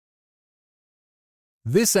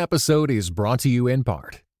This episode is brought to you in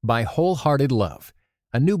part by Wholehearted Love,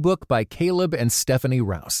 a new book by Caleb and Stephanie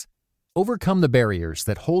Rouse. Overcome the barriers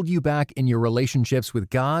that hold you back in your relationships with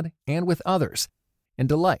God and with others, and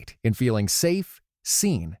delight in feeling safe,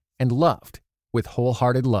 seen, and loved with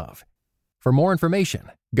Wholehearted Love. For more information,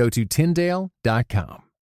 go to Tyndale.com.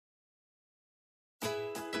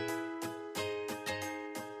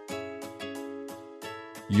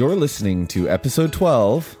 You're listening to episode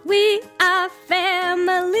 12 We are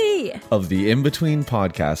family of the In Between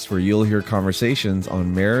podcast, where you'll hear conversations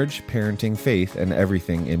on marriage, parenting, faith, and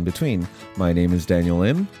everything in between. My name is Daniel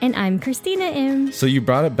Im. And I'm Christina Im. So you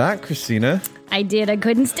brought it back, Christina. I did. I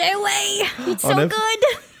couldn't stay away. It's so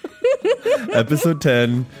good. Episode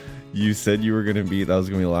 10, you said you were going to be, that was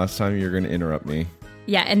going to be the last time you were going to interrupt me.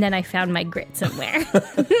 Yeah, and then I found my grit somewhere.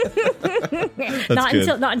 Not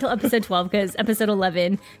until episode 12, because episode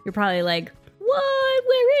 11, you're probably like, what?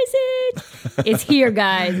 Where is it? It's here,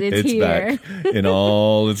 guys. It's here. Back in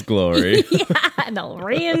all its glory. Yeah, in all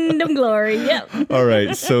random glory. Yep. All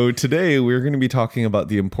right. So today we're going to be talking about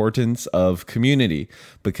the importance of community,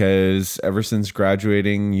 because ever since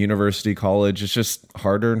graduating university, college, it's just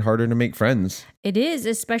harder and harder to make friends. It is,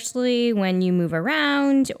 especially when you move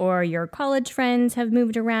around, or your college friends have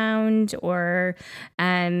moved around, or,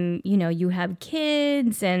 you have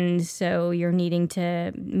kids, and so you're needing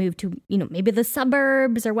to move to, maybe the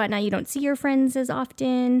suburbs or whatnot. You don't see your friends as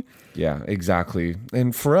often. Yeah, exactly.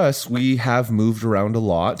 And for us, we have moved around a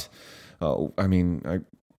lot.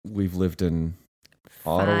 We've lived in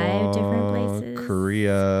Ottawa, 5 different places.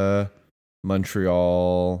 Korea,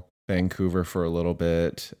 Montreal, Vancouver for a little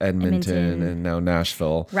bit, Edmonton, and now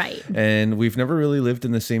Nashville. Right. And we've never really lived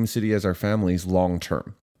in the same city as our families long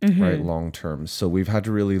term, right? Long term. So we've had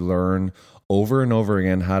to really learn over and over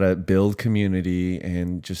again how to build community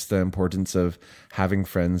and just the importance of having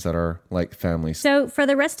friends that are like family. So for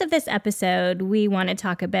the rest of this episode, we want to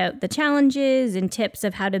talk about the challenges and tips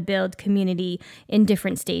of how to build community in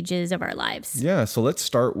different stages of our lives. Yeah, so let's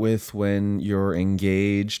start with when you're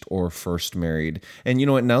engaged or first married. And you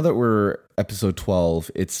know what, now that we're episode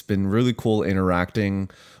 12, it's been really cool interacting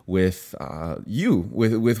with you,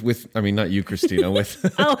 not you, Christina,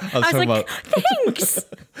 with I was like, thanks.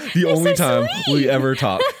 The only time we ever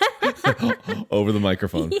talk over the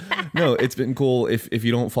microphone. Yeah. No, it's been cool. If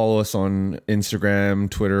you don't follow us on Instagram,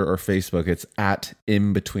 Twitter, or Facebook, it's at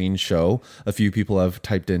In Between Show. A few people have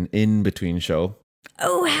typed in Between Show.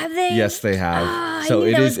 Oh, have they? Yes, they have. Oh, so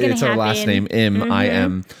it's our last name, Im,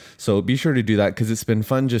 I-M. So be sure to do that, because it's been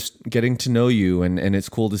fun just getting to know you, and it's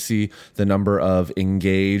cool to see the number of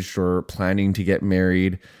engaged or planning to get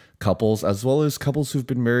married couples, as well as couples who've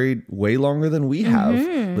been married way longer than we have,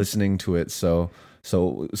 listening to it. So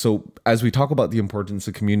as we talk about the importance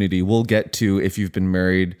of community, we'll get to if you've been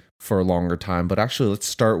married for a longer time. But actually, let's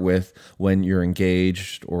start with when you're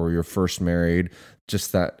engaged or you're first married,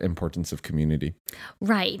 just that importance of community.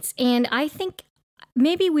 Right. And I think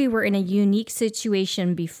maybe we were in a unique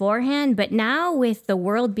situation beforehand, but now with the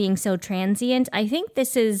world being so transient, I think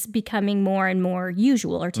this is becoming more and more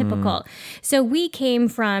usual or typical. So we came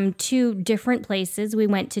from 2 different places. We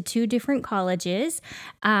went to 2 different colleges,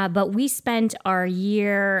 but we spent our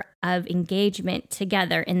year of engagement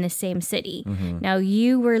together in the same city. Now,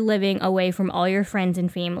 you were living away from all your friends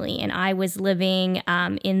and family, and I was living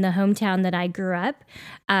in the hometown that I grew up,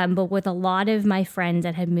 but with a lot of my friends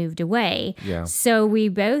that had moved away. Yeah. So we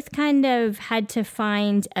both kind of had to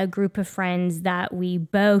find a group of friends that we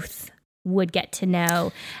both would get to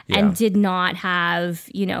know and did not have,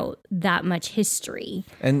 that much history.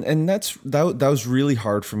 And that was really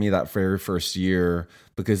hard for me that very first year,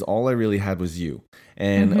 because all I really had was you.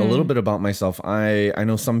 And a little bit about myself, I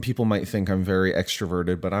know some people might think I'm very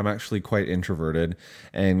extroverted, but I'm actually quite introverted.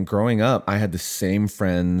 And growing up, I had the same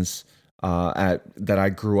friends that I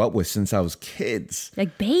grew up with since I was kids.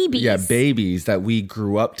 Like babies. Yeah, babies that we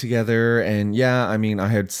grew up together. And I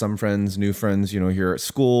had some friends, new friends, here at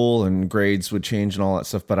school, and grades would change and all that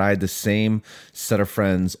stuff. But I had the same set of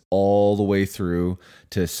friends all the way through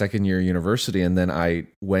to second year university. And then I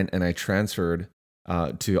went and I transferred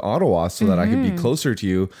to Ottawa so that I could be closer to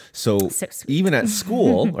you. So even at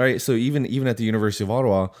school, right? So even at the University of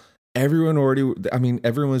Ottawa, everyone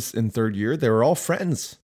was in third year. They were all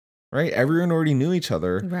friends, right? Everyone already knew each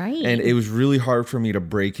other. Right. And it was really hard for me to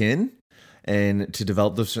break in and to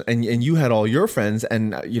develop those. And you had all your friends,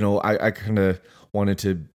 and, I kind of wanted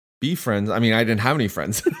to be friends. I didn't have any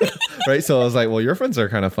friends, right? So I was like, well, your friends are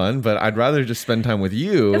kind of fun, but I'd rather just spend time with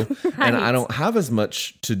you. Right. And I don't have as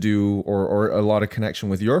much to do or a lot of connection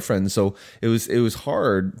with your friends. So it was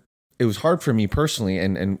hard was hard for me personally,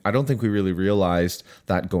 and I don't think we really realized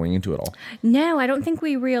that going into it all. No, I don't think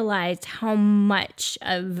we realized how much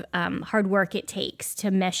of hard work it takes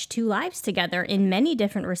to mesh two lives together in many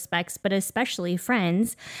different respects, but especially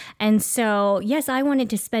friends. And so, yes, I wanted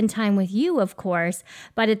to spend time with you, of course,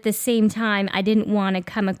 but at the same time, I didn't want to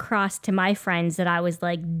come across to my friends that I was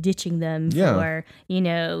like ditching them for,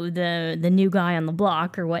 the new guy on the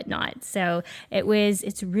block or whatnot. So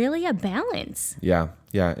it's really a balance. Yeah,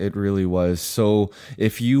 it really was. So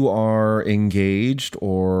if you are engaged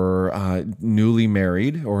or newly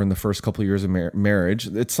married or in the first couple of years of marriage,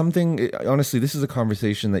 it's something, honestly, this is a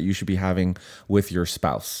conversation that you should be having with your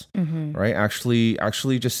spouse, right?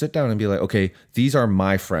 Actually just sit down and be like, okay, these are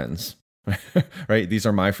my friends. Right, these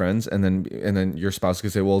are my friends, and then your spouse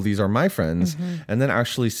could say, well, these are my friends, and then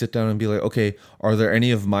actually sit down and be like, okay, are there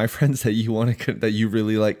any of my friends that you want to that you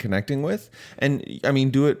really like connecting with? And I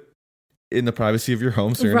mean, do it in the privacy of your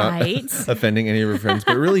home, so you're not offending any of your friends,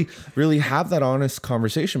 but really have that honest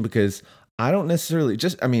conversation, because I don't necessarily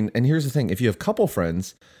and here's the thing, if you have couple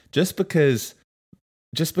friends, just because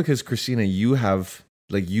Christina, you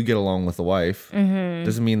get along with the wife,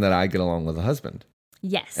 doesn't mean that I get along with the husband.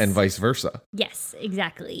 Yes. And vice versa. Yes,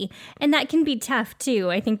 exactly. And that can be tough too.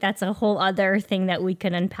 I think that's a whole other thing that we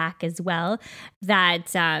could unpack as well,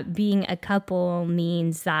 that being a couple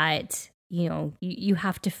means that, you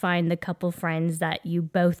have to find the couple friends that you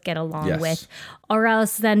both get along with, or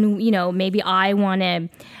else then, maybe I want to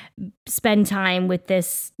spend time with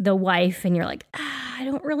the wife, and you're like, I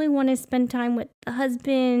don't really want to spend time with the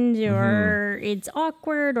husband, or it's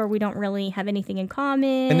awkward, or we don't really have anything in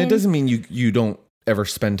common. And it doesn't mean you don't ever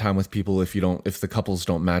spend time with people if the couples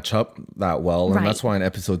don't match up that well. And that's why in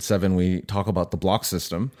episode 7, we talk about the block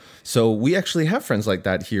system. So we actually have friends like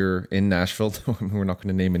that here in Nashville. We're not going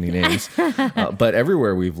to name any names, but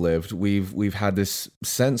everywhere we've lived, we've had this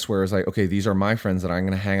sense where it's like, okay, these are my friends that I'm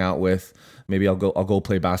going to hang out with. Maybe I'll go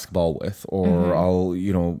play basketball with, or I'll,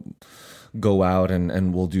 go out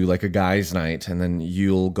and we'll do like a guys' night, and then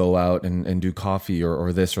you'll go out and do coffee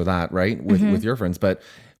or this or that, right? With your friends. But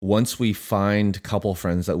once we find couple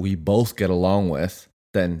friends that we both get along with,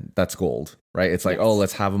 then that's gold, right? It's like, oh,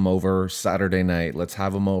 let's have them over Saturday night. Let's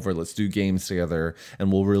have them over. Let's do games together.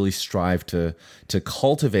 And we'll really strive to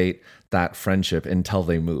cultivate that friendship until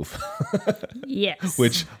they move. Yes.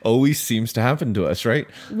 Which always seems to happen to us, right?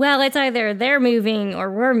 Well, it's either they're moving or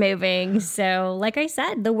we're moving. So like I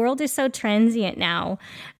said, the world is so transient now.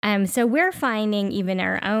 So we're finding even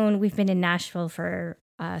our own, we've been in Nashville for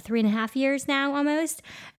 3.5 years now almost.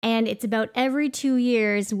 And it's about every 2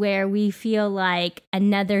 years where we feel like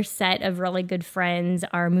another set of really good friends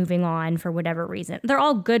are moving on for whatever reason. They're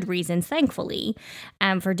all good reasons, thankfully,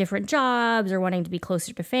 for different jobs or wanting to be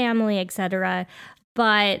closer to family, etc.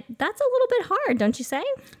 But that's a little bit hard, don't you say?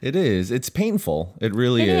 It is. It's painful. It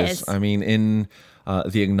really is. I mean, in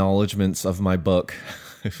the acknowledgments of my book,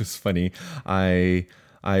 it was funny. I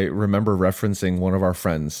remember referencing one of our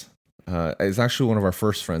friends. It's actually one of our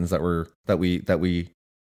first friends that we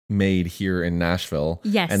made here in Nashville.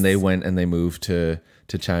 Yes. And they went and they moved to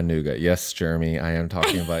Chattanooga. Yes, Jeremy, I am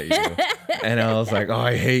talking about you. And I was like, oh,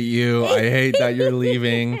 I hate you. I hate that you're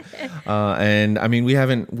leaving. And I mean,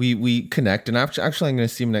 we connect, and actually I'm going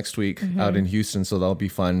to see him next week out in Houston. So that'll be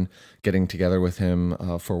fun getting together with him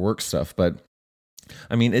for work stuff. But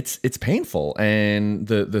I mean, it's painful. And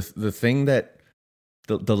the thing that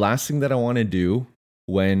the last thing that I want to do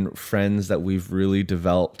when friends that we've really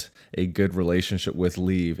developed a good relationship with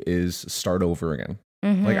leave is start over again.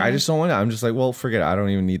 Like, I just don't want to. I'm just like, well, forget it. I don't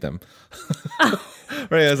even need them.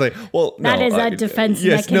 Right? I was like, well, no. That is a defense mechanism.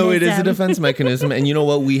 Yes, no, it is a defense mechanism. And you know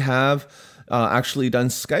what? We have actually done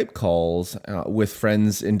Skype calls with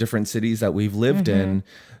friends in different cities that we've lived in,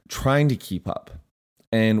 trying to keep up.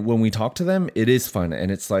 And when we talk to them, it is fun.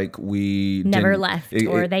 And it's like we never left,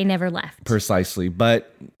 or they never left. Precisely.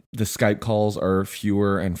 But the Skype calls are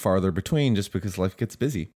fewer and farther between just because life gets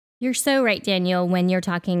busy. You're so right, Daniel, when you're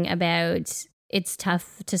talking about it's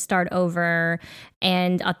tough to start over.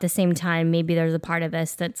 And at the same time, maybe there's a part of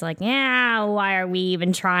us that's like, yeah, why are we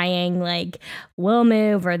even trying? Like, we'll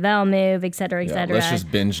move or they'll move, et cetera, et cetera. Let's just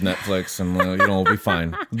binge Netflix and, we'll be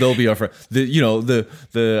fine. They'll be our friends.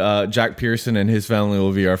 The Jack Pearson and his family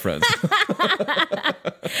will be our friends.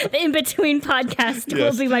 The in-between podcast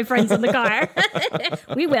will be my friends in the car.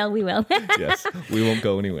 We will. Yes, we won't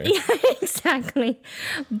go anywhere. Yeah, exactly.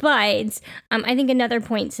 But I think another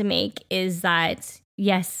point to make is that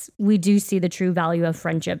yes, we do see the true value of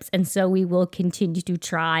friendships. And so we will continue to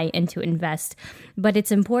try and to invest. But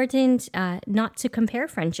it's important not to compare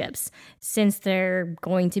friendships since they're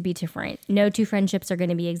going to be different. No two friendships are going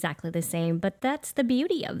to be exactly the same, but that's the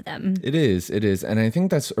beauty of them. It is. And I think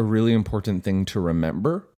that's a really important thing to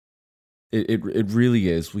remember. It really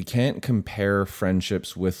is. We can't compare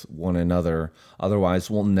friendships with one another. Otherwise,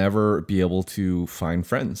 we'll never be able to find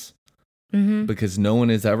friends. Mm-hmm. Because no one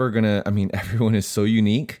is ever going to, everyone is so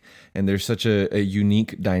unique, and there's such a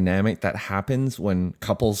unique dynamic that happens when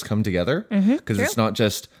couples come together. Because it's not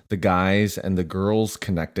just the guys and the girls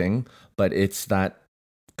connecting, but it's that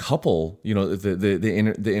couple,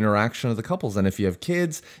 the interaction of the couples. And if you have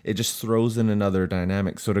kids, it just throws in another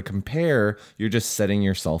dynamic. So to compare, you're just setting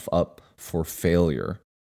yourself up for failure.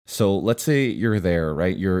 So let's say you're there,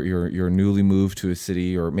 right? You're newly moved to a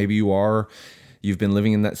city, or maybe you've been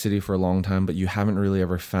living in that city for a long time, but you haven't really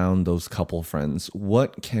ever found those couple friends.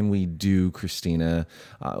 What can we do, Christina?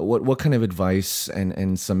 What kind of advice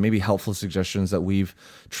and some maybe helpful suggestions that we've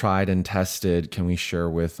tried and tested can we share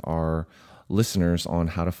with our listeners on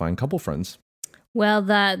how to find couple friends? Well,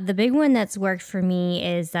 the big one that's worked for me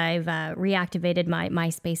is I've reactivated my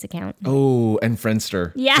MySpace account. Oh, and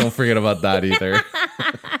Friendster. Yeah. Don't forget about that either.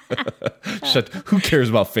 Who cares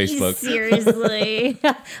about Facebook? Seriously.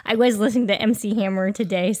 I was listening to MC Hammer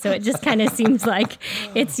today, so it just kind of seems like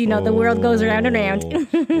it's, the world goes around and around.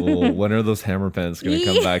 When are those hammer pens going to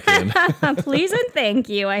come back in? Please and thank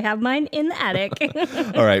you. I have mine in the attic.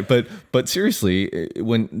 All right. But seriously,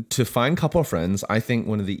 to find couple friends, I think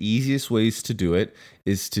one of the easiest ways to do it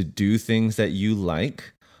is to do things that you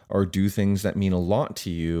like or do things that mean a lot to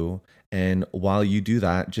you. And while you do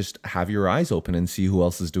that, just have your eyes open and see who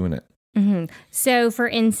else is doing it. Mm-hmm. So, for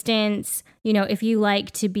instance, if you like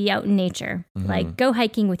to be out in nature, like go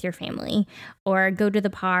hiking with your family or go to the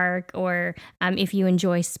park, or if you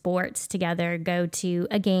enjoy sports together, go to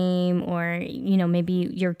a game, or, maybe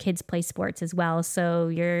your kids play sports as well. So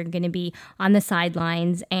you're going to be on the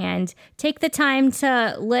sidelines and take the time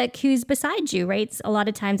to look who's beside you, right? A lot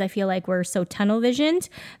of times I feel like we're so tunnel visioned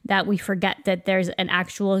that we forget that there's an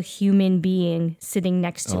actual human being sitting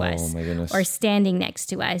next to us or standing next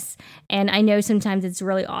to us. And I know sometimes it's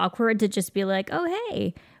really awkward to just be like, oh,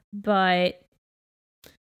 hey, but.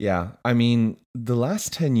 Yeah. The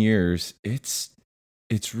last 10 years, it's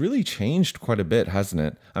really changed quite a bit, hasn't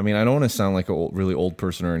it? I don't want to sound like a really old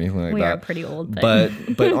person or anything like that. We are pretty old. But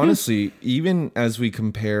honestly, even as we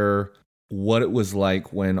compare what it was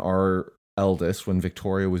like when our eldest, when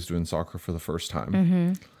Victoria was doing soccer for the first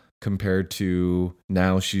time, compared to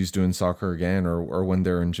now she's doing soccer again, or when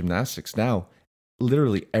they're in gymnastics, now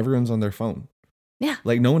literally everyone's on their phone. Yeah.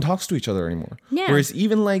 Like no one talks to each other anymore. Yeah. Whereas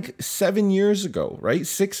even like 7 years ago, right?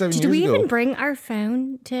 6, 7 years ago. Did we even bring our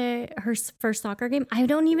phone to her first soccer game? I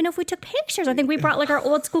don't even know if we took pictures. I think we brought like our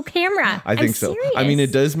old school camera. I think so. Serious.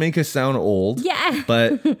 It does make us sound old. Yeah.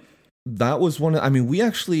 But that was one of, we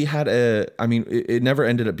actually had it never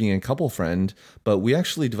ended up being a couple friend, but we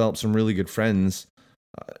actually developed some really good friends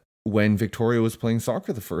when Victoria was playing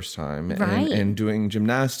soccer the first time, right, and doing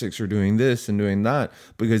gymnastics or doing this and doing that,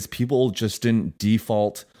 because people just didn't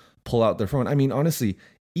default pull out their phone. Honestly,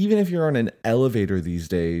 even if you're on an elevator these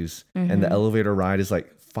days and the elevator ride is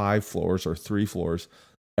like 5 floors or 3 floors,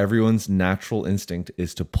 everyone's natural instinct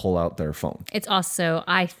is to pull out their phone. It's also,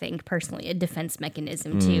 I think, personally, a defense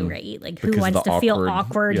mechanism too, right? Like, who wants to feel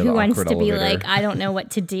awkward? Who wants to be like, I don't know what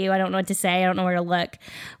to do. I don't know what to say. I don't know where to look.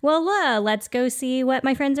 Well, let's go see what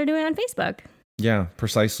my friends are doing on Facebook. Yeah,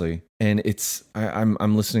 precisely. And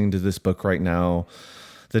I'm listening to this book right now.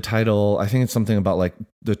 The title, I think it's something about like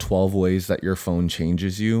the 12 ways that your phone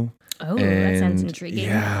changes you. Oh, that sounds intriguing.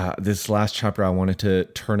 Yeah, this last chapter, I wanted to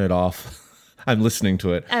turn it off. I'm listening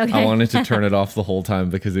to it. Okay. I wanted to turn it off the whole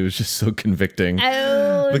time because it was just so convicting.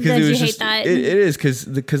 Oh, because don't it was you just, hate that? It is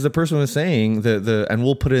because the person was saying and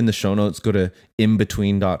we'll put it in the show notes. Go to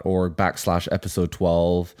inbetween.org/episode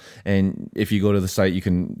 12, and if you go to the site, you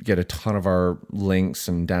can get a ton of our links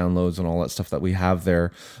and downloads and all that stuff that we have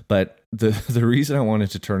there. But the reason I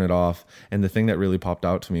wanted to turn it off, and the thing that really popped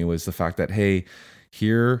out to me, was the fact that, hey,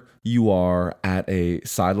 here you are at a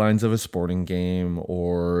sidelines of a sporting game,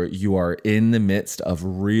 or you are in the midst of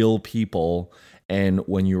real people. And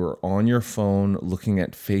when you are on your phone looking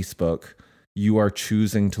at Facebook, you are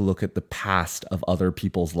choosing to look at the past of other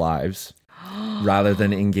people's lives rather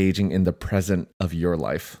than engaging in the present of your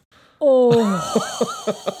life. Oh,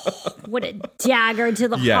 what a dagger to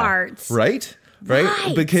the heart. Right?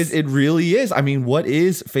 Right? Because it really is. What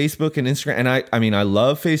is Facebook and Instagram? And I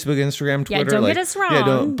love Facebook, Instagram, Twitter. Yeah, don't get us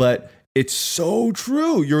wrong. But It's so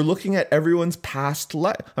true. You're looking at everyone's past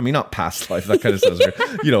life. I mean, not past life. That kind of sounds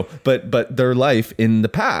weird, but their life in the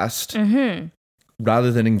past,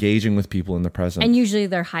 rather than engaging with people in the present. And usually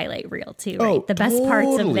their highlight reel too, right? The best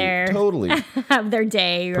parts of their of their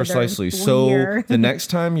day, or precisely. Their so year. The next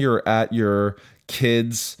time you're at your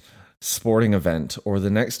kids' sporting event, or the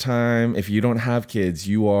next time, if you don't have kids,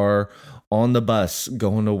 you are on the bus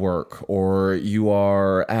going to work, or you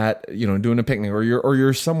are at doing a picnic, or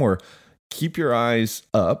you're somewhere. Keep your eyes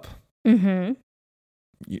up. Don't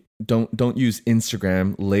use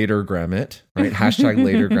Instagram. Latergram it, right? Hashtag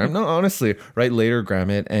latergram. No, honestly, right? Latergram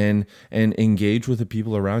it and engage with the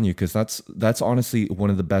people around you, because that's honestly one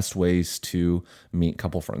of the best ways to meet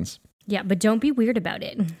couple friends. Yeah, but don't be weird about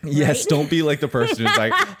it. Right? Yes, don't be like the person who's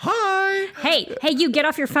like, "Hi, hey, you get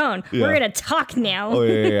off your phone. Yeah. We're gonna talk now." Oh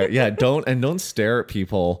yeah. Don't stare at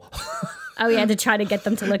people. Oh yeah, to try to get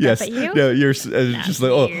them to look up at you? No, you're just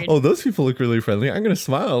like, oh, those people look really friendly. I'm going to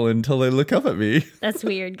smile until they look up at me. That's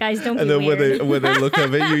weird. Guys, don't be weird. And then when they look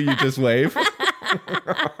up at you, you just wave.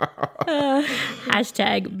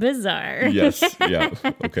 Hashtag bizarre. Yes. Yeah.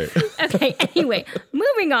 Okay. Okay. Anyway,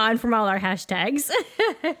 moving on from all our hashtags.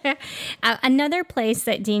 Another place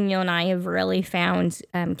that Daniel and I have really found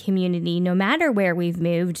community, no matter where we've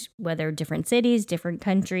moved, whether different cities, different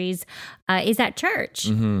countries, is at church.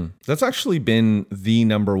 Mm-hmm. That's actually been the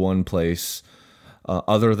number one place.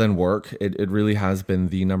 Other than work, it really has been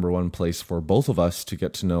the number one place for both of us to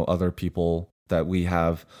get to know other people that we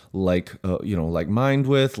have like mind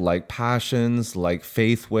with, like passions, like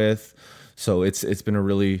faith with. So it's been a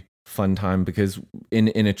really fun time, because in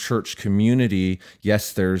a church community,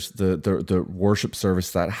 yes, there's the worship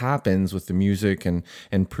service that happens with the music and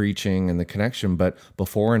preaching and the connection, but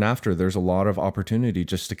before and after, there's a lot of opportunity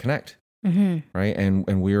just to connect. Mm-hmm. Right.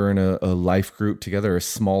 And we're in a life group together, a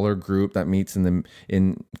smaller group that meets in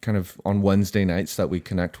kind of on Wednesday nights that we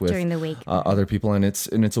connect with during the week, other people. And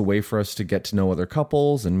it's a way for us to get to know other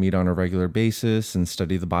couples and meet on a regular basis and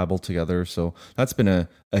study the Bible together. So that's been a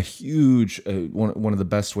huge, one of the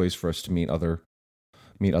best ways for us to meet other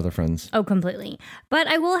friends. Oh, completely. But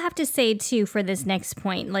I will have to say too, for this next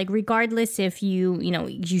point, like regardless if you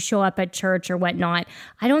show up at church or whatnot,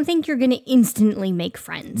 I don't think you're going to instantly make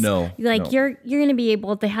friends. No. You're going to be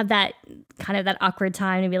able to have that kind of that awkward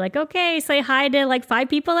time to be like, okay, say hi to like 5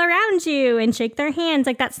 people around you and shake their hands.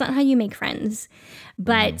 Like that's not how you make friends.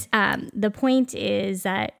 But the point is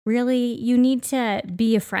that really you need to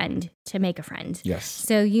be a friend to make a friend. Yes.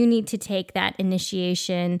 So you need to take that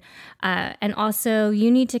initiation, and also you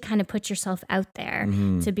need to kind of put yourself out there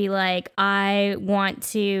to be like, I want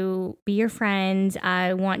to be your friend.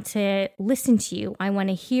 I want to listen to you. I want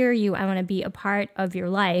to hear you. I want to be a part of your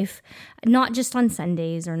life, not just on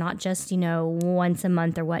Sundays or not just, once a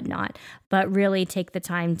month or whatnot, but really take the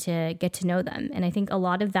time to get to know them. And I think a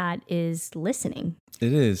lot of that is listening.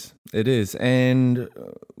 It is. And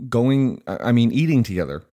eating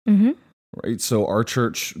together. Mm-hmm. Right. So our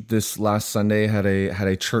church this last Sunday had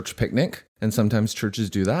a church picnic, and sometimes churches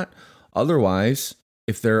do that. Otherwise,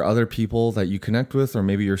 if there are other people that you connect with, or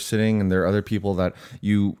maybe you're sitting and there are other people that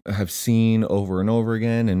you have seen over and over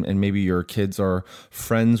again, and maybe your kids are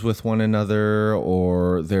friends with one another,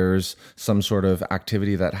 or there's some sort of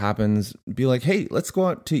activity that happens, be like, hey, let's go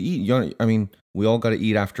out to eat. We all got to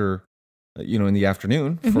eat after, in the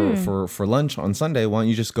afternoon for lunch on Sunday. Why don't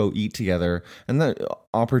you just go eat together? And that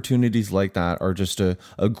opportunities like that are just a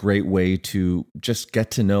great way to just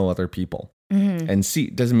get to know other people. Mm-hmm. And see,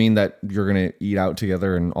 doesn't mean that you're going to eat out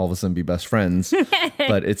together and all of a sudden be best friends,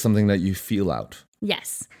 but it's something that you feel out.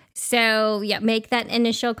 Yes. So yeah, make that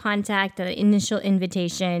initial contact, the initial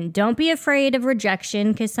invitation. Don't be afraid of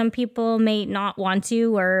rejection, because some people may not want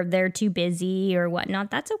to, or they're too busy or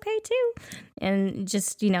whatnot. That's okay too. And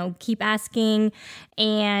just, keep asking,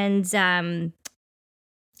 and don't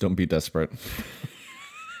be desperate.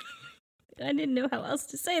 I didn't know how else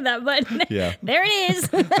to say that, but yeah. There it is.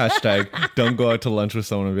 Hashtag don't go out to lunch with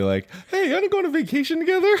someone and be like, hey, you want to go on a vacation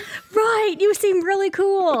together? Right. You seem really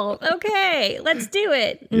cool. Okay, let's do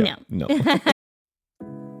it. Yeah, no.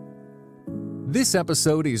 This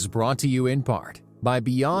episode is brought to you in part by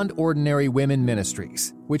Beyond Ordinary Women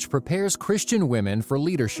Ministries, which prepares Christian women for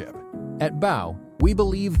leadership. At BOW, we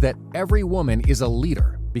believe that every woman is a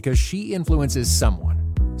leader because she influences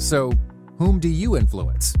someone. So, whom do you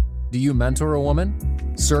influence? Do you mentor a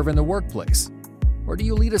woman? Serve in the workplace? Or do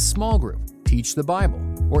you lead a small group, teach the Bible,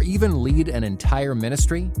 or even lead an entire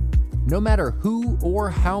ministry? No matter who or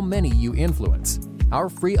how many you influence, our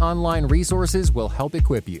free online resources will help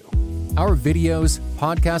equip you. Our videos,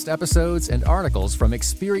 podcast episodes, and articles from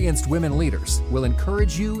experienced women leaders will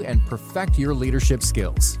encourage you and perfect your leadership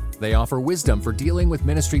skills. They offer wisdom for dealing with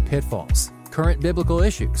ministry pitfalls, current biblical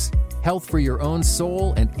issues, health for your own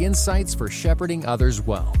soul, and insights for shepherding others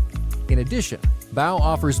well. In addition, Bow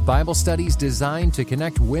offers Bible studies designed to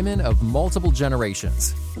connect women of multiple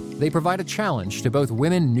generations. They provide a challenge to both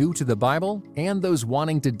women new to the Bible and those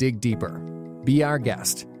wanting to dig deeper. Be our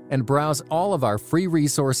guest and browse all of our free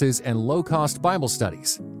resources and low-cost Bible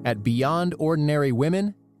studies at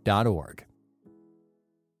beyondordinarywomen.org.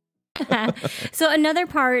 So another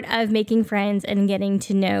part of making friends and getting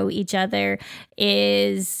to know each other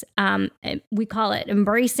is, we call it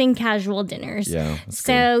embracing casual dinners. Yeah.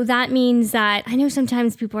 So that means that I know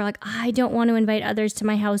sometimes people are like, I don't want to invite others to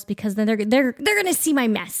my house because then they're going to see my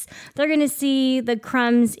mess. They're going to see the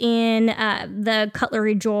crumbs in the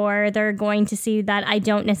cutlery drawer. They're going to see that I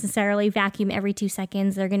don't necessarily vacuum every 2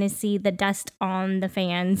 seconds. They're going to see the dust on the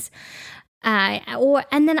fans.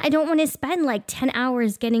 And then I don't want to spend like 10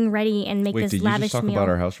 hours getting ready and make this lavish meal. Wait, did you just talk about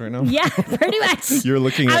our house right now? Yeah, pretty much. You're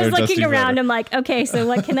looking at I was our looking dusty around. platter. I'm like, okay, so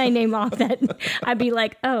what can I name off that? I'd be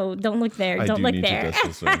like, oh, don't look there. Don't look there.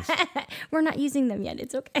 We're not using them yet.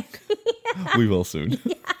 It's okay. We will soon.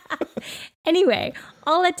 Anyway,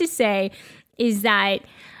 all that to say is that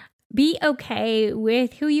be okay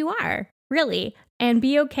with who you are, really. And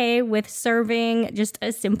be okay with serving just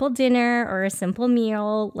a simple dinner or a simple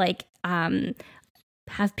meal, like have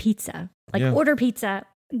pizza, order pizza,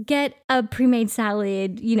 get a pre-made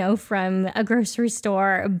salad, from a grocery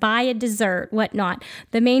store, buy a dessert, whatnot.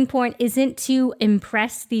 The main point isn't to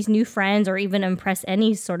impress these new friends or even impress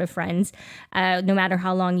any sort of friends, no matter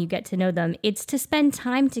how long you get to know them. It's to spend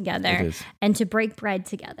time together and to break bread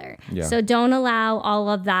together. Yeah. So don't allow all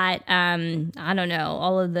of that,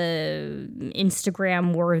 all of the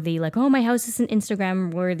Instagram worthy, like, oh, my house isn't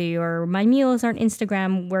Instagram worthy or my meals aren't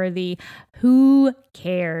Instagram worthy. Who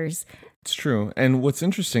cares? It's true. And what's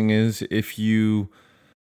interesting is if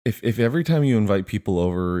every time you invite people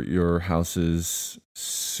over, your house is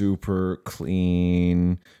super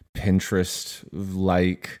clean,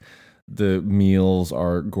 Pinterest-like, the meals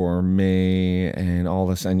are gourmet and all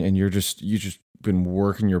this, and you just been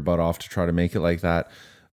working your butt off to try to make it like that.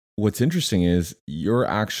 What's interesting is you're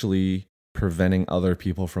actually preventing other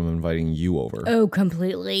people from inviting you over. Oh,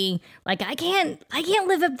 completely. Like I can't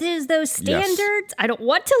live up to those standards. Yes. I don't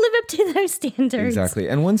want to live up to those standards. Exactly.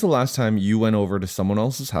 And when's the last time you went over to someone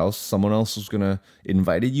else's house? Someone else was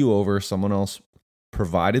invited you over. Someone else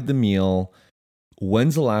provided the meal.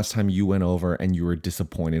 When's the last time you went over and you were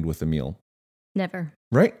disappointed with the meal? Never.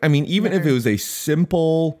 Right? I mean, even if it was a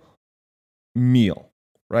simple meal,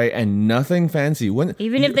 right? And nothing fancy. Even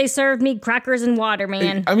if they served me crackers and water,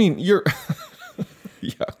 man. I mean, you're...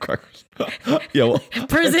 Yeah, crackers. Yeah, well...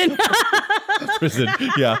 Prison. Prison,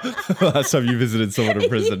 yeah. Last time you visited someone in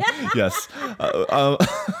prison. Yeah. Yes.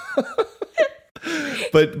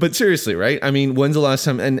 But seriously, right? I mean, when's the last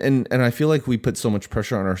time... And I feel like we put so much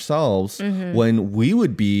pressure on ourselves when we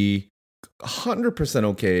would be 100%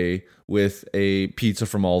 okay with a pizza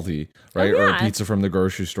from Aldi, right? Or a pizza from the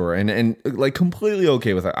grocery store, and like completely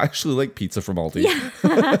okay with it. I actually like pizza from Aldi.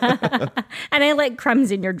 Yeah. And I like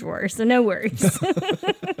crumbs in your drawer, so no worries.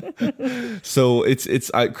 So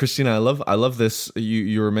Christina, I love this.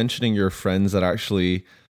 You were mentioning your friends that actually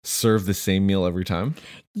serve the same meal every time.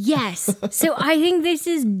 Yes. So I think this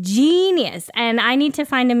is genius. And I need to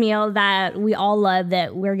find a meal that we all love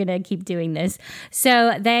that we're going to keep doing this.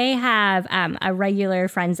 So they have a regular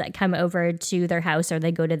friends that come over to their house or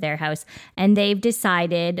they go to their house, and they've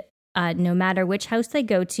decided no matter which house they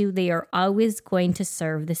go to, they are always going to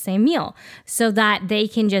serve the same meal so that they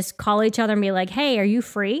can just call each other and be like, hey, are you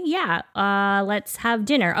free? Yeah, let's have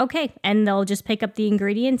dinner. Okay. And they'll just pick up the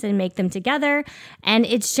ingredients and make them together. And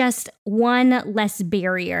it's just one less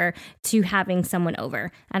barrier to having someone over.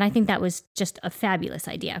 And I think that was just a fabulous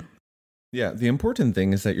idea. Yeah. The important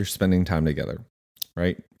thing is that you're spending time together,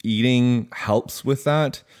 right? Eating helps with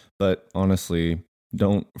that, but honestly,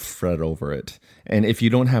 don't fret over it. And if you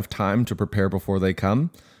don't have time to prepare before they come,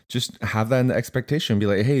 just have that in the expectation. Be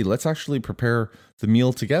like, hey, let's actually prepare the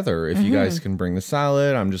meal together. If you guys can bring the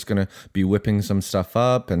salad, I'm just going to be whipping some stuff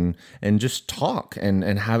up and just talk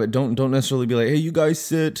and have it. Don't necessarily be like, hey, you guys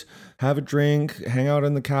sit, have a drink, hang out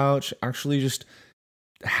on the couch. Actually just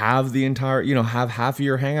have the entire, have half of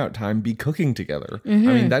your hangout time be cooking together. I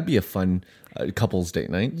mean, that'd be a fun couples date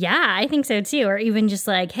night. Yeah, I think so too. Or even just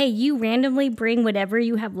like, hey, you randomly bring whatever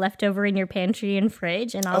you have left over in your pantry and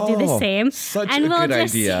fridge, and I'll do the same. Such and a we'll good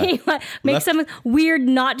just idea. Make some weird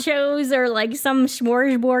nachos or like some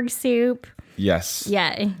smorgasbord soup. Yes.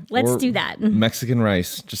 Yeah, let's do that. Mexican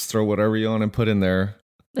rice. Just throw whatever you want and put in there.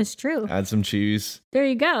 That's true. Add some cheese. There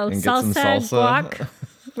you go. And salsa, guac.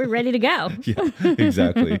 we're ready to go. Yeah,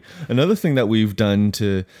 exactly. Another thing that we've done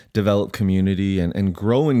to develop community and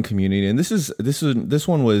grow in community, and this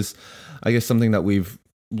one was, I guess, something that we've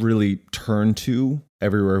really turned to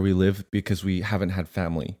everywhere we live because we haven't had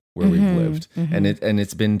family where we've lived, and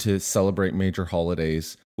it's been to celebrate major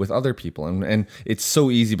holidays with other people, and it's so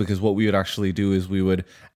easy because what we would actually do is we would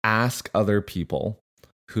ask other people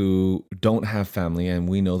who don't have family, and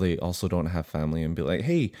we know they also don't have family, and be like,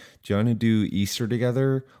 hey, do you want to do Easter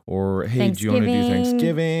together? Or, hey, do you want to do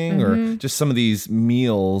Thanksgiving? Or just some of these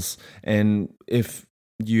meals. And if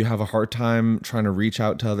you have a hard time trying to reach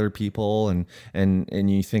out to other people and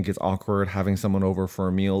you think it's awkward having someone over for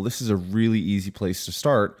a meal, this is a really easy place to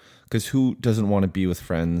start, because who doesn't want to be with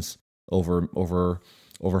friends over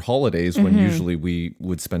holidays when usually we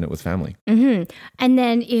would spend it with family. And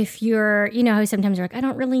then if you're, how sometimes you're like, I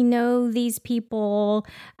don't really know these people.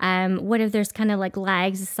 What if there's kind of like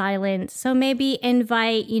lags of silence? So maybe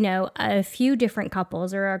invite, a few different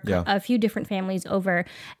couples or a few different families over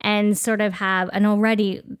and sort of have, and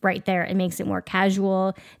already right there, it makes it more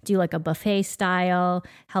casual. Do like a buffet style,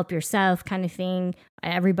 help yourself kind of thing.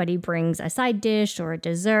 Everybody brings a side dish or a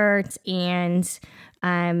dessert, and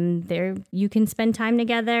there you can spend time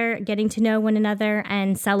together, getting to know one another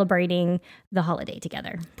and celebrating the holiday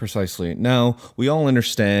together. Precisely. Now, we all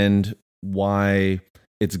understand why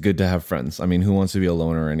it's good to have friends. I mean, who wants to be a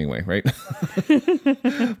loner anyway, right?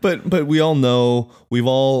 But we all know, we've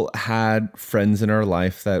all had friends in our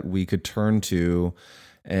life that we could turn to,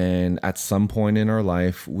 and at some point in our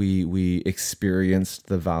life, we experienced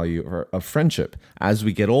the value of friendship. As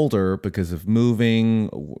we get older, because of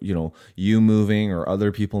moving, you moving or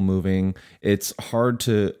other people moving, it's hard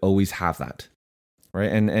to always have that,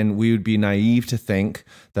 right? And we would be naive to think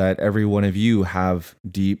that every one of you have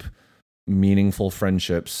deep, meaningful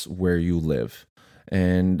friendships where you live.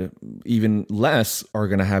 And even less are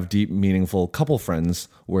going to have deep, meaningful couple friends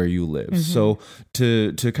where you live. So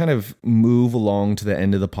to kind of move along to the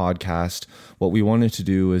end of the podcast, what we wanted to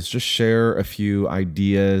do is just share a few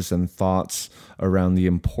ideas and thoughts around the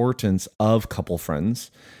importance of couple friends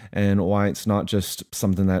and why it's not just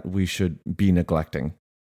something that we should be neglecting.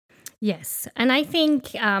 Yes. And I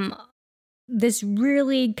think this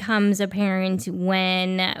really comes apparent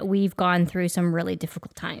when we've gone through some really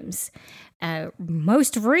difficult times.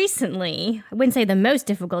 Most recently, I wouldn't say the most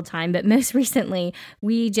difficult time, but most recently,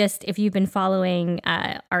 if you've been following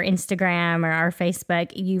our Instagram or our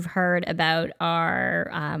Facebook, you've heard about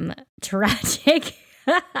our tragic,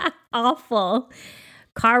 awful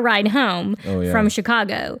car ride home from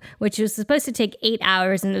Chicago, which was supposed to take 8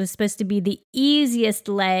 hours, and it was supposed to be the easiest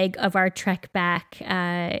leg of our trek back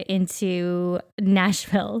into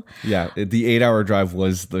Nashville. Yeah, the 8-hour drive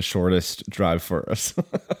was the shortest drive for us.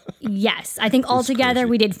 Yes, I think altogether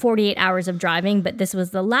we did 48 hours of driving, but this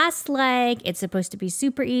was the last leg. It's supposed to be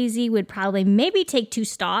super easy. We'd probably maybe take 2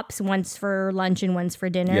 stops, once for lunch and once for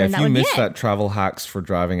dinner. Yeah, and if you missed that travel hacks for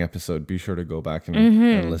driving episode, be sure to go back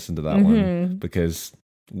and listen to that one, because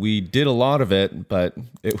we did a lot of it, but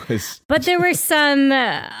it was... But there were some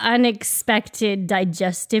unexpected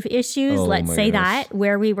digestive issues, let's say that,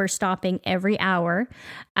 where we were stopping every hour,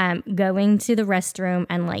 going to the restroom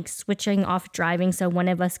and like switching off driving so one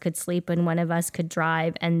of us could sleep and one of us could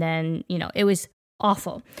drive. And then, it was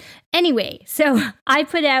awful. Anyway, so I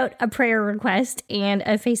put out a prayer request and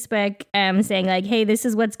a Facebook saying like, hey, this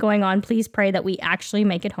is what's going on. Please pray that we actually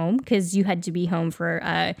make it home, because you had to be home for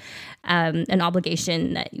an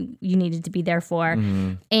obligation that you needed to be there for.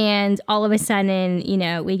 And all of a sudden,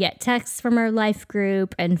 we get texts from our life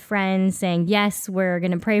group and friends saying, yes, we're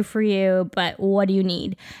going to pray for you, but what do you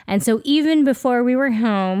need? And so even before we were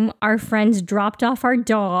home, our friends dropped off our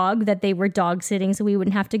dog that they were dog sitting so we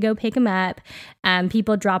wouldn't have to go pick him up.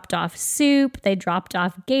 People dropped off soup. They dropped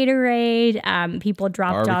off Gatorade. People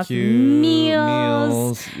dropped barbecue, off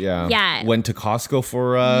meals. Yeah. Went to Costco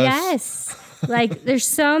for us. Yes. Like, there's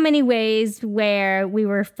so many ways where we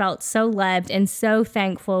felt so loved and so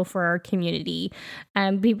thankful for our community.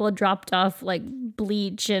 People dropped off like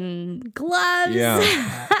bleach and gloves.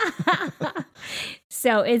 Yeah.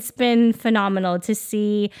 So it's been phenomenal to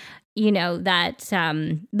see, that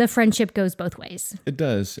the friendship goes both ways. It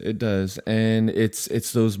does. And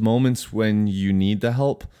it's those moments when you need the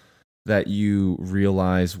help that you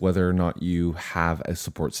realize whether or not you have a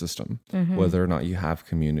support system, whether or not you have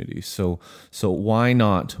community. So why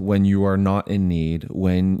not, when you are not in need,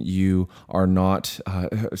 when you are not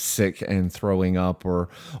sick and throwing up or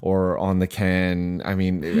on the can? I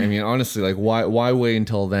mean, honestly, like why wait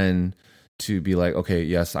until then to be like, okay,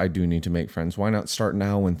 yes, I do need to make friends. Why not start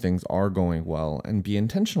now when things are going well and be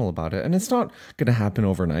intentional about it? And it's not going to happen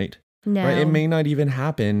overnight. No. Right? It may not even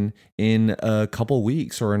happen in a couple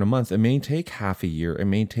weeks or in a month. It may take half a year. It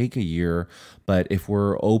may take a year. But if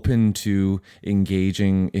we're open to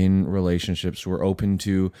engaging in relationships, we're open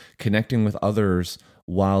to connecting with others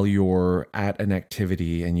while you're at an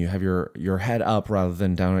activity and you have your head up rather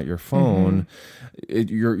than down at your phone,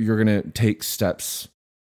 you're going to take steps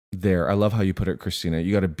there. I love how you put it, Christina.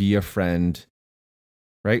 You got to be a friend,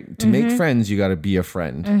 right? To make friends, you got to be a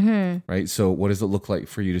friend, right? So what does it look like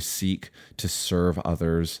for you to seek to serve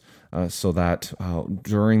others so that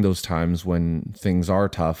during those times when things are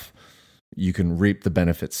tough, you can reap the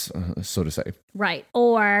benefits, so to say. Right.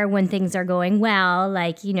 Or when things are going well,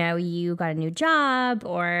 like, you got a new job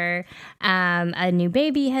or a new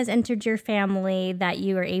baby has entered your family, that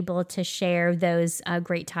you are able to share those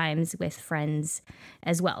great times with friends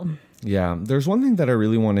as well. Yeah. There's one thing that I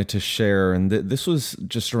really wanted to share, and this was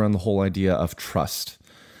just around the whole idea of trust.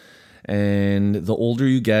 And the older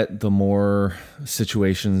you get, the more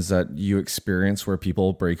situations that you experience where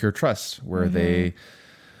people break your trust, where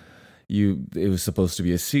it was supposed to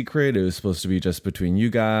be a secret. It was supposed to be just between you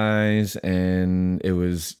guys, and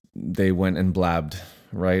they went and blabbed,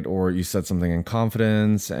 right? Or you said something in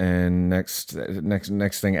confidence, and next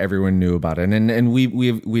thing, everyone knew about it. And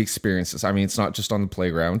we experienced this. I mean, it's not just on the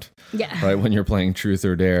playground, right? When you're playing Truth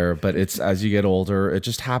or Dare, but it's as you get older, it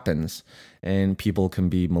just happens, and people can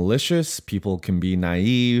be malicious, people can be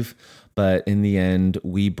naive, but in the end,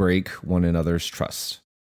 we break one another's trust.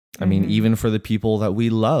 I mean, even for the people that we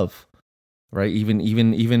love. Right?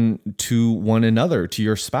 Even to one another, to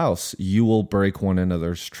your spouse, you will break one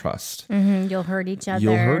another's trust. You'll hurt each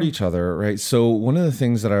other. Right? So one of the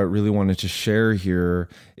things that I really wanted to share here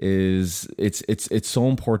is it's so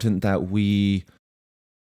important that we,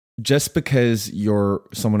 just because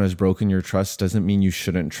someone has broken your trust doesn't mean you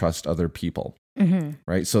shouldn't trust other people.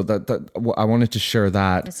 Right? So that I wanted to share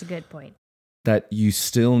that. That's a good point. That you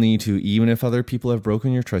still need to, even if other people have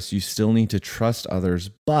broken your trust, you still need to trust others,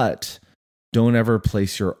 but don't ever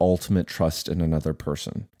place your ultimate trust in another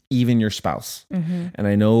person, even your spouse. And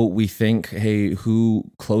I know we think, hey,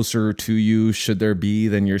 who closer to you should there be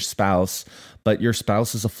than your spouse? But your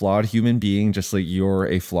spouse is a flawed human being, just like you're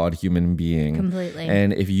a flawed human being. Completely.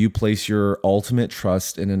 And if you place your ultimate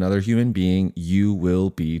trust in another human being, you will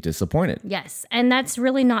be disappointed. Yes. And that's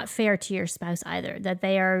really not fair to your spouse either, that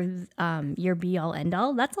they are your be all end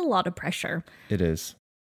all. That's a lot of pressure. It is.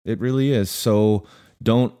 It really is. So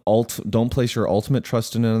don't place your ultimate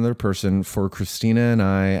trust in another person. For Christina and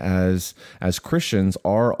I, as Christians,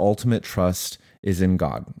 our ultimate trust is in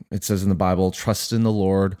God. It says in the Bible, trust in the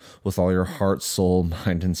Lord with all your heart, soul,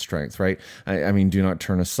 mind, and strength, right? I mean, do not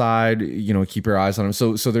turn aside, keep your eyes on him.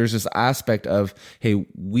 So there's this aspect of, hey,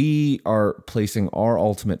 we are placing our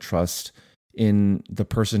ultimate trust in the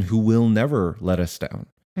person who will never let us down.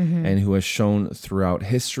 And who has shown throughout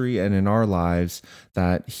history and in our lives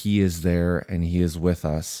that he is there and he is with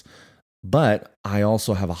us. But I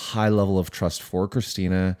also have a high level of trust for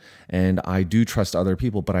Christina, and I do trust other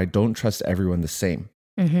people, but I don't trust everyone the same.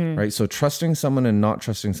 Right? So trusting someone and not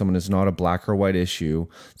trusting someone is not a black or white issue.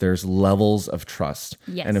 There's levels of trust.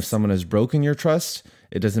 Yes. And if someone has broken your trust,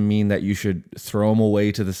 it doesn't mean that you should throw them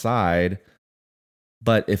away to the side.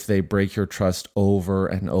 But if they break your trust over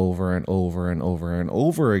and over and over and over and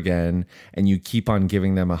over again, and you keep on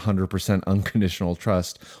giving them 100% unconditional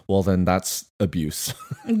trust, well, then that's abuse.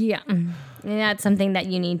 Yeah. And that's something that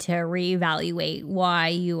you need to reevaluate why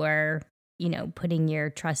you are, putting your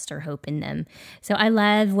trust or hope in them. So I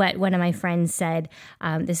love what one of my friends said.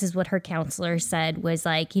 This is what her counselor said, was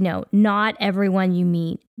like, not everyone you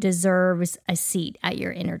meet deserves a seat at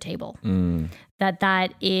your dinner table.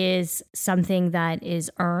 That is something that is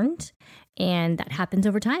earned and that happens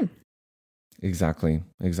over time. Exactly.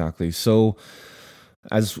 So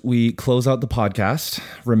as we close out the podcast,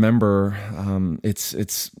 remember,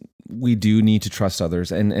 we do need to trust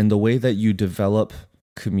others, and the way that you develop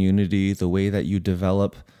community, the way that you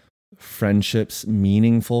develop friendships,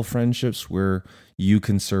 meaningful friendships where you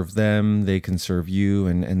can serve them, they can serve you,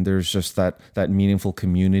 and there's just that meaningful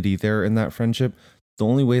community there in that friendship. The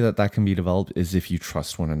only way that can be developed is if you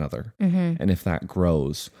trust one another and if that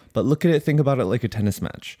grows. But think about it like a tennis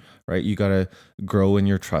match, right? You got to grow in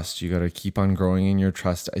your trust. You got to keep on growing in your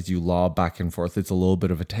trust as you lob back and forth. It's a little bit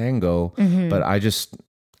of a tango, but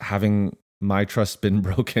having my trust been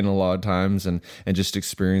broken a lot of times and just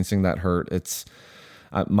experiencing that hurt, it's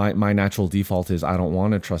my natural default is I don't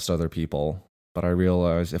want to trust other people. But I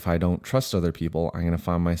realize if I don't trust other people, I'm going to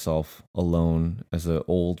find myself alone as an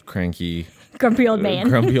old, cranky, grumpy old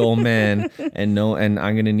man, and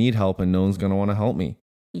I'm going to need help, and no one's going to want to help me.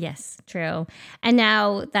 Yes, true. And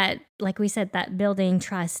now that, like we said, that building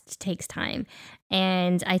trust takes time.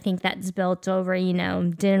 And I think that's built over,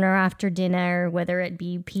 dinner after dinner, whether it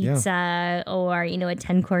be pizza or, a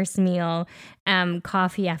 10-course meal,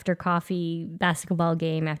 coffee after coffee, basketball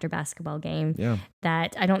game after basketball game. Yeah.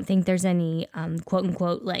 That I don't think there's any quote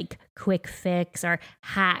unquote like quick fix or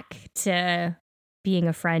hack to being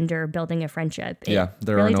a friend or building a friendship. There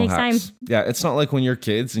really are no takes hacks. time. Yeah, it's not like when you're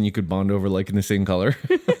kids and you could bond over like in the same color.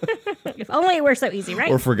 If only it were so easy,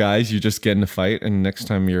 right? Or for guys, you just get in a fight, and next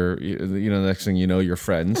time the next thing you know, you're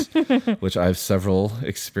friends. Which I have several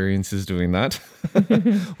experiences doing that.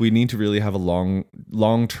 We need to really have a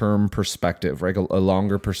long-term perspective, right? A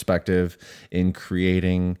longer perspective in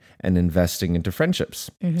creating and investing into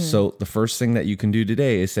friendships. So the first thing that you can do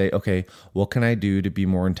today is say, okay, what can I do to be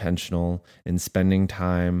more intentional in spending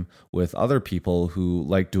time with other people who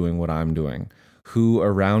like doing what I'm doing? Who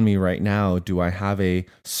around me right now do I have a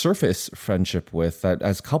surface friendship with that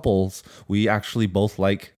as couples, we actually both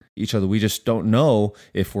like each other. We just don't know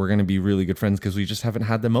if we're going to be really good friends because we just haven't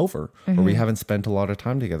had them over or we haven't spent a lot of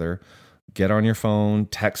time together. Get on your phone,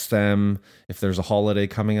 text them. If there's a holiday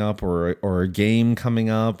coming up or a game coming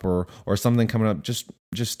up or something coming up, just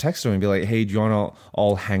text them and be like, hey, do you want to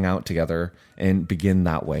all hang out together and begin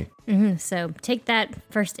that way? So take that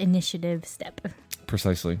first initiative step.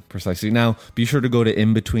 Precisely. Now, be sure to go to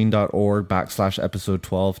inbetween.org/episode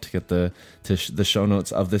 12 to get the show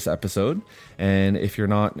notes of this episode. And if you're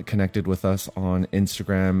not connected with us on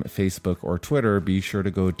Instagram, Facebook, or Twitter, be sure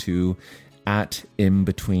to go to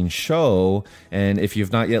 @InBetweenShow. And if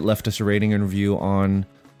you've not yet left us a rating and review on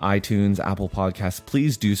iTunes, Apple Podcasts,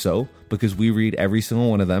 please do so because we read every single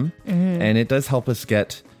one of them. And it does help us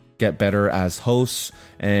get better as hosts.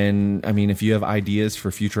 And I mean, if you have ideas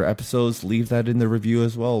for future episodes, leave that in the review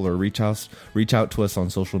as well, or reach out to us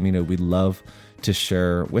on social media. We'd love to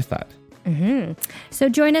share with that. So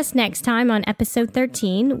join us next time on episode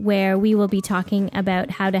 13, where we will be talking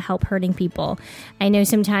about how to help hurting people. I know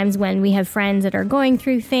sometimes when we have friends that are going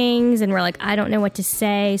through things and we're like, I don't know what to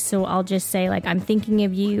say, so I'll just say like, I'm thinking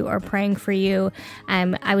of you or praying for you.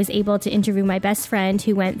 I was able to interview my best friend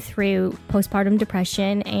who went through postpartum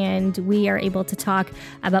depression, and we are able to talk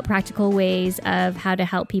about practical ways of how to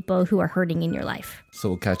help people who are hurting in your life. So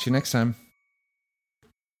we'll catch you next time.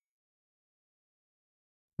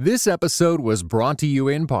 This episode was brought to you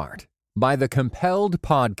in part by the Compelled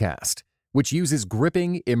Podcast, which uses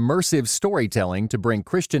gripping, immersive storytelling to bring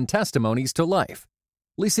Christian testimonies to life.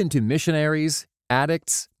 Listen to missionaries,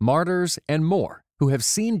 addicts, martyrs, and more who have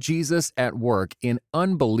seen Jesus at work in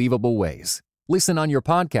unbelievable ways. Listen on your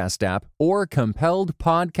podcast app or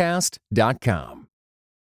compelledpodcast.com.